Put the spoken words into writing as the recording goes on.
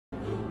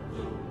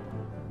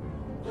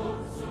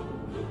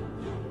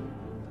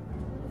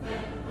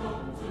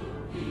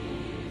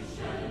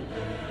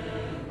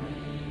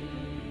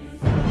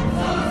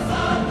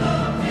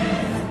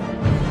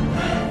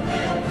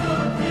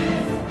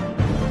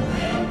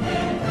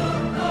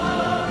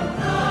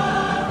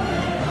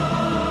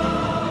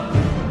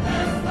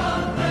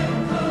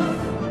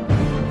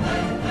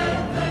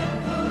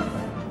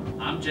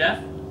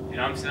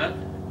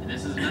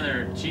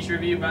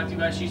review brought to you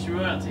by Shisha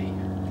Royalty.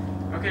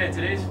 Okay,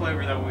 today's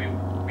flavor that we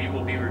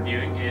will be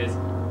reviewing is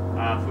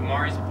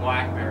Fumari's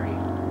Blackberry.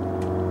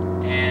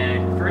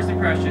 And first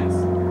impressions,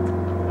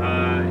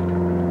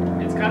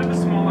 it's kind of a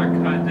smaller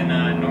cut than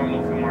a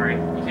normal Fumari.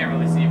 You can't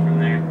really see it from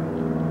there,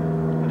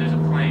 but there's a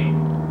plane.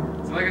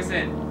 So like I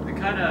said, the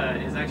cut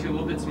is actually a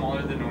little bit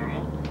smaller than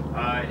normal.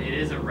 It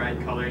is a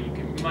red color. You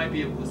might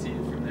be able to see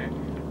it from there.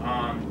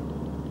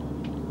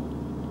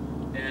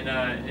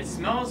 And it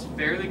smells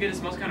fairly good. It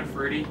smells kind of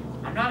fruity.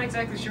 I'm not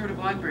exactly sure what a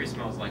blackberry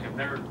smells like. I've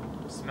never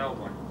smelled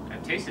one.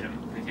 I've tasted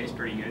them. They taste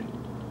pretty good.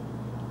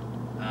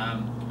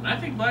 When I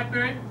think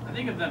Blackberry, I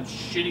think of them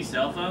shitty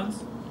cell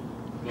phones,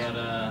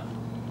 but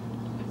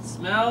it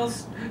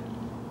smells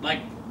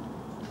like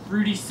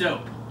fruity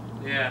soap.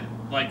 Yeah.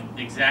 Like,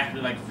 exactly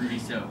like fruity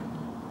soap.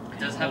 It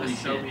does have a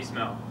soapy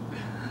smell.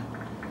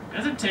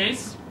 As it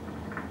tastes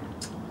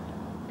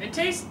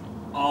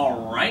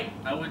alright.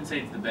 I wouldn't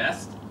say it's the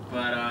best,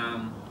 but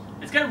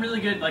it's got really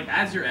good, like,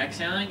 as you're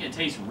exhaling, it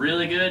tastes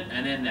really good,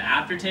 and then the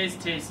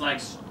aftertaste tastes like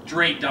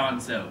straight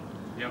Dawn soap.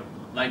 Yep.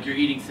 Like you're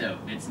eating soap.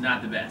 It's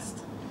not the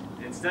best.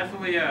 It's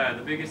definitely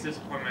the biggest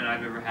disappointment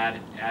I've ever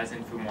had, as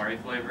in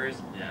Fumari flavors.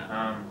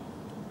 Yeah.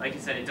 Like you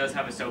said, it does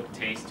have a soap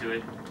taste to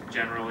it,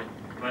 generally.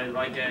 But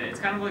like it's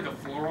kind of like a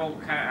floral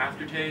kind of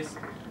aftertaste.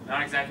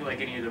 Not exactly like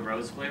any of the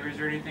rose flavors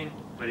or anything,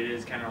 but it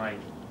is kind of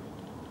like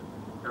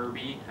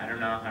herby. I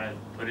don't know how to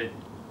put it.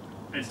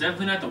 It's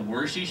definitely not the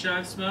worst Shisha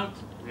I've smoked.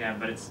 Yeah,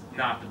 but it's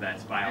not the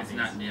best by all means. It's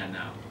not, yeah,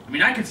 no. I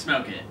mean, I could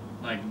smoke it,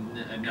 like,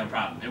 no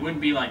problem. It wouldn't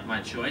be like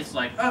my choice,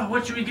 like, oh,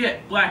 what should we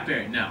get?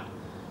 Blackberry, no.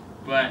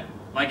 But,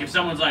 like, if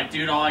someone's like,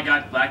 dude, all I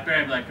got is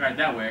Blackberry, I'd be like, alright,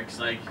 that works.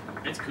 Like,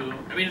 it's cool.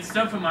 I mean, it's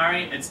still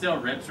Fumari, it still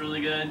rips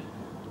really good.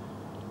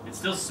 It's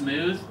still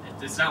smooth.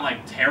 It's not,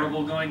 like,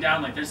 terrible going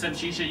down. Like, there's some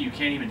Shisha you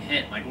can't even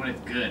hit, like, when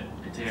it's good.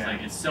 It's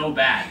like, it's so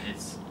bad.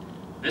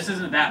 This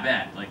isn't that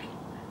bad. Like,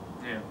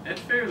 yeah,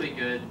 it's fairly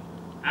good.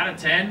 Out of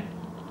 10,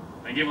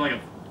 I give it like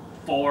a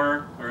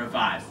 4 or a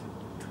 5.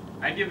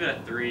 I'd give it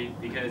a 3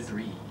 because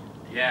 3.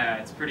 Yeah,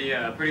 it's pretty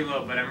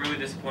low. But I'm really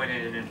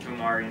disappointed in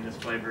Fumari in this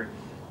flavor.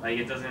 Like,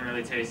 it doesn't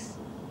really taste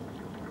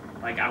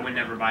like I would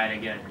never buy it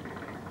again.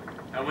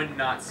 I would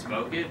not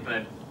smoke it,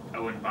 but I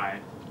wouldn't buy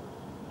it.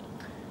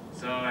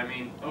 So I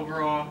mean,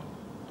 overall,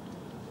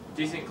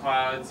 decent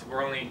clouds.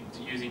 We're only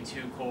using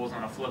 2 coals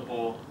on a flip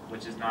bowl,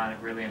 which is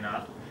not really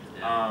enough.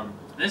 Yeah.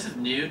 This is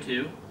new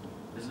too.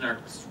 This is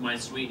my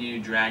sweet new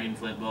dragon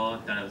flip bowl. I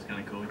thought it was kind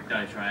of cool. Thought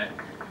I'd try it.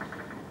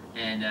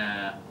 And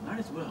might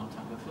as well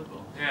talk about flip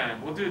bowl. Yeah,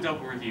 we'll do a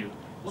double review.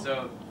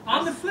 So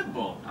on the flip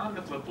bowl. On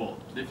the flip bowl.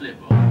 The flip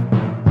bowl.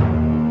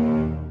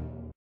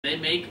 They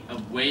make a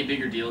way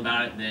bigger deal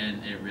about it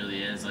than it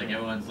really is. Like,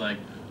 everyone's like,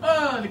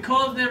 oh, the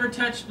coals never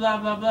touched blah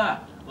blah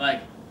blah.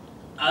 Like,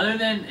 other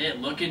than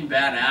it looking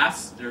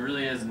badass, there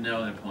really is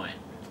no other point.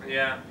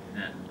 Yeah.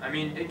 I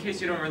mean, in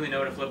case you don't really know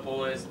what a flip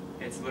bowl is,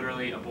 it's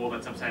literally a bowl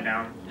that's upside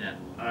down. Yeah.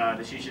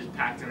 The Shisha is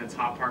packed in the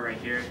top part right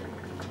here,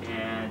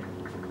 and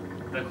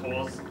the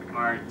coals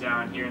are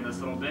down here in this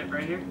little bit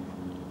right here.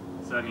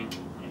 So I mean,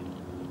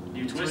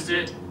 you twist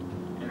it,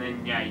 and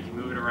then yeah, you can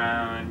move it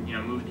around. You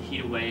know, move the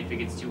heat away if it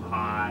gets too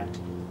hot.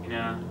 You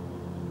know,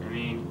 I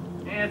mean,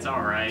 yeah, it's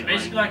all right. It's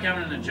basically like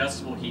having an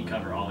adjustable heat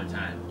cover all the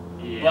time.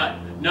 Yeah. But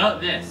note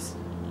this: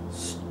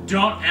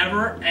 don't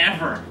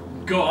ever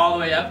go all the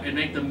way up and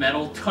make the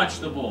metal touch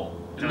the bowl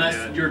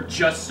unless you're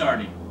just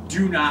starting.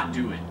 Do not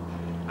do it.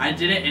 I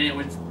did it and it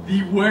was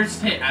the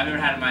worst hit I've ever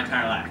had in my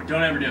entire life.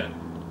 Don't ever do it.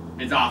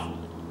 It's awful.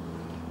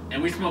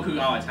 And we smoke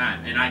hookah all the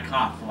time, and I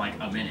cough for like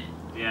a minute.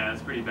 Yeah,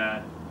 that's pretty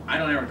bad. I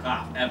don't ever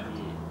cough, ever.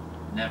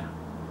 Never.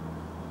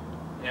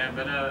 Yeah,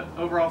 but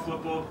overall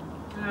flip bowl,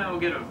 we'll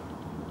get a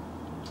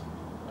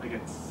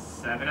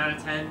 7 out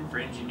of 10 for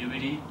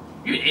ingenuity.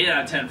 Give it 8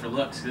 out of 10 for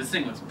looks, because this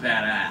thing looks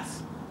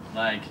badass.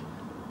 Like,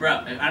 bro,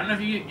 I don't know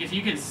if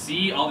you can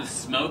see all the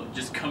smoke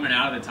just coming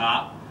out of the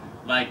top.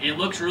 Like, it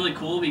looks really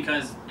cool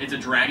because it's a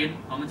dragon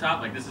on the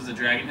top. Like, this is a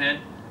dragon head.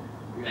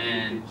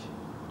 And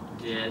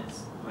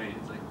it's... Wait,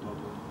 it's like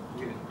bubble.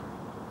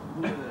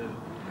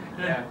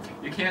 Yeah,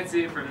 you can't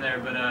see it from there,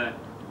 but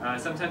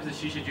sometimes the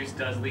Shisha juice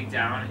does leak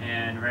down,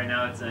 and right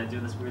now it's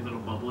doing this weird little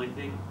bubbly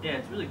thing. Yeah,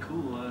 it's really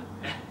cool.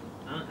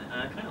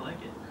 I kind of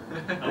like it.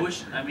 I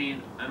wish, I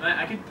mean,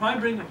 I could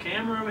probably bring the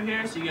camera over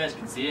here so you guys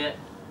can see it.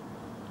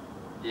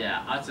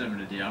 Yeah, that's what I'm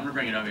going to do. I'm going to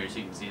bring it over here so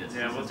you can see this.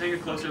 Yeah, we'll take a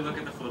closer look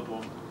at the flip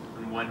bowl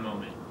in one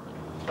moment.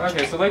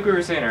 Okay, so like we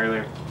were saying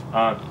earlier,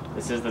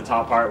 this is the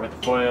top part with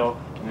the foil,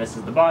 and this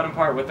is the bottom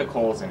part with the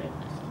coals in it.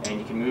 And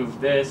you can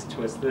move this,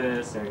 twist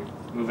this, and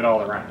move it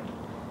all around.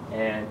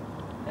 And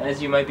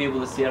as you might be able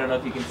to see, I don't know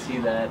if you can see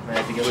that,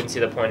 I think I wouldn't see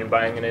the point in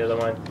buying another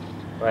one.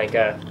 Like,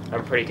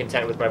 I'm pretty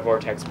content with my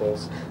Vortex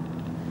bowls.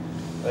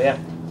 But yeah,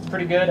 it's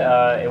pretty good.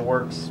 It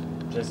works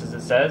just as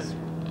it says.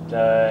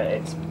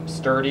 It's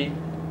sturdy.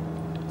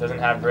 Doesn't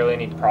have really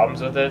any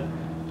problems with it.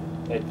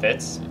 It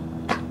fits.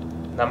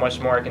 Not much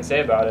more I can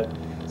say about it.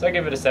 So I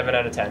give it a 7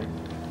 out of 10.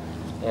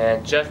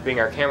 And Jeff, being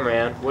our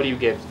cameraman, what do you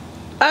give?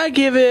 I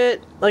give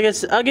it,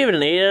 I'll give it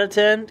an 8 out of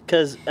 10,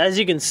 because as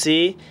you can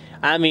see,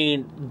 I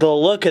mean, the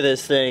look of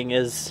this thing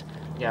is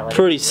like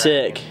pretty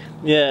sick.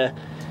 Yeah.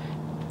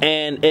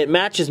 And it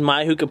matches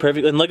my hookah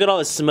perfectly. And look at all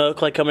the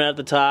smoke like coming out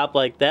the top.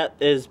 Like, that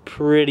is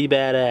pretty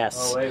badass.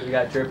 Oh wait, we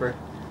got dripper.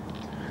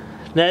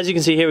 Now, as you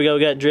can see, here we go.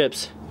 We got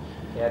drips.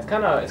 Yeah, it's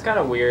kind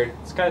of weird.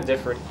 It's kind of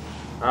different.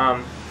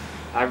 I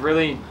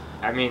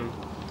mean,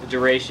 the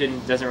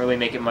duration doesn't really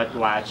make it much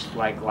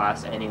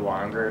last any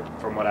longer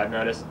from what I've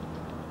noticed.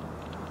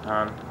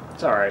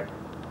 It's all right.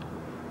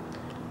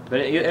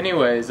 But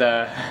anyways,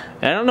 I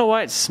don't know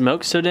why it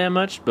smokes so damn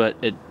much, but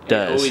it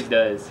does. It always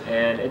does,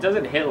 and it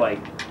doesn't hit like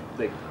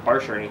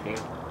harsh or anything.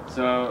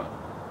 So,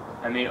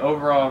 I mean,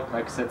 overall,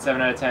 like I said,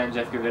 7 out of 10.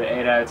 Jeff gave it an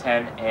 8 out of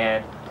 10,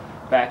 and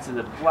back to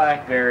the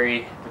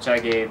Blackberry, which I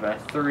gave a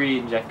 3,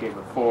 and Jeff gave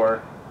a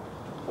 4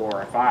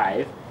 or a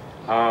 5.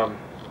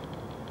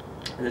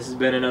 This has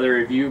been another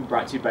review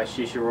brought to you by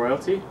Shisha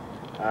Royalty.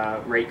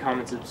 Rate,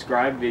 comment,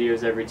 subscribe.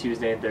 Videos every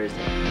Tuesday and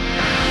Thursday.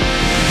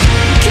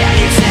 Can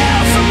you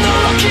tell from the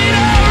look in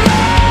our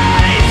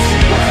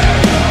eyes?